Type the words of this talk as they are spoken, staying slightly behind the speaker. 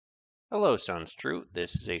Hello, Sounds True.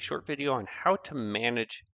 This is a short video on how to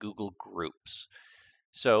manage Google Groups.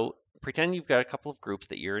 So pretend you've got a couple of groups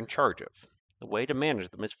that you're in charge of. The way to manage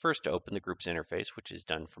them is first to open the Groups interface, which is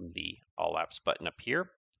done from the All Apps button up here.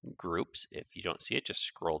 Groups, if you don't see it, just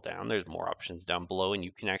scroll down. There's more options down below, and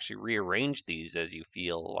you can actually rearrange these as you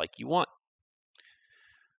feel like you want.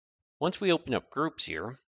 Once we open up Groups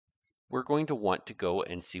here, we're going to want to go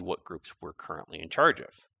and see what groups we're currently in charge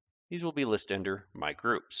of. These will be listed under My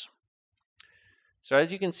Groups. So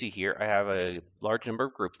as you can see here, I have a large number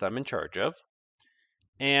of groups that I'm in charge of.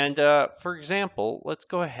 And for example, let's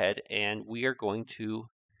go ahead and we are going to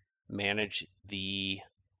manage the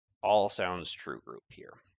All Sounds True group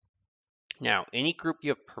here. Now, any group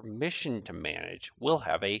you have permission to manage will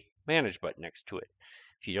have a Manage button next to it.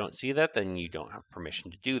 If you don't see that, then you don't have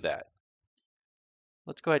permission to do that.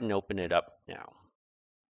 Let's go ahead and open it up now.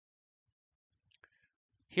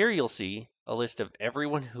 Here you'll see a list of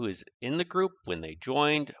everyone who is in the group, when they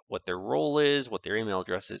joined, what their role is, what their email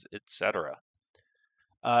address is, etc.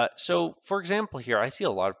 So for example here, I see a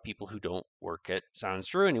lot of people who don't work at Sounds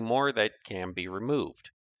True anymore that can be removed.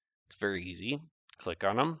 It's very easy. Click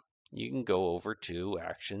on them. You can go over to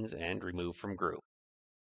Actions and Remove from Group.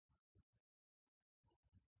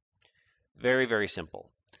 Very, very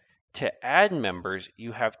simple. To add members,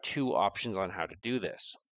 you have two options on how to do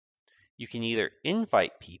this. You can either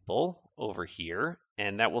invite people over here,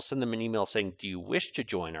 and that will send them an email saying, do you wish to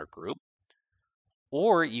join our group?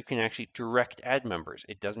 Or you can actually direct add members.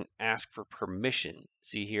 It doesn't ask for permission.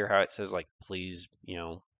 See here how it says, like, please,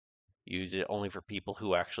 use it only for people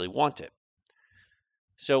who actually want it.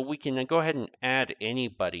 So we can go ahead and add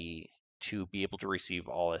anybody to be able to receive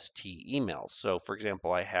all ST emails. So for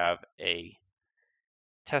example, I have a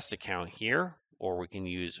test account here, or we can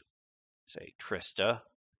use, say, Trista,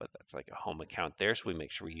 but that's like a home account there, so we make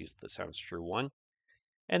sure we use the Sounds True one.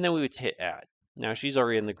 And then we would hit add. Now she's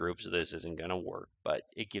already in the group, so this isn't going to work, but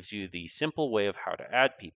it gives you the simple way of how to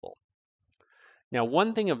add people. Now,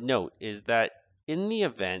 one thing of note is that in the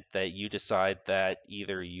event that you decide that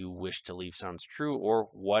either you wish to leave Sounds True or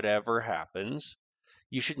whatever happens,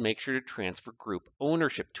 you should make sure to transfer group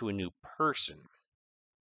ownership to a new person.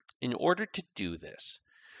 In order to do this,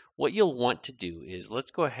 what you'll want to do is, let's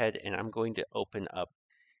go ahead and I'm going to open up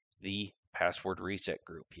the password reset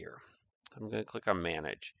group here. I'm going to click on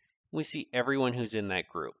Manage. We see everyone who's in that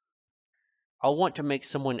group. I'll want to make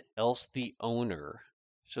someone else the owner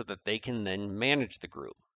so that they can then manage the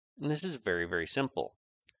group. And this is very, very simple.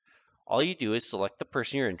 All you do is select the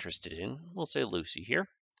person you're interested in. We'll say Lucy here.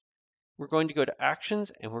 We're going to go to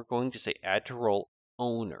Actions and we're going to say Add to Role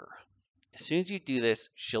Owner. As soon as you do this,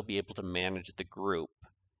 she'll be able to manage the group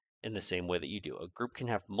in the same way that you do. A group can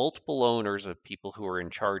have multiple owners of people who are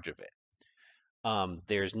in charge of it.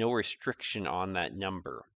 There's no restriction on that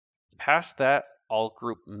number. Past that, all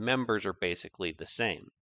group members are basically the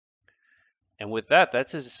same. And with that,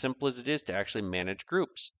 that's as simple as it is to actually manage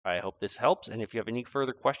groups. I hope this helps, and if you have any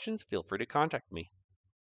further questions, feel free to contact me.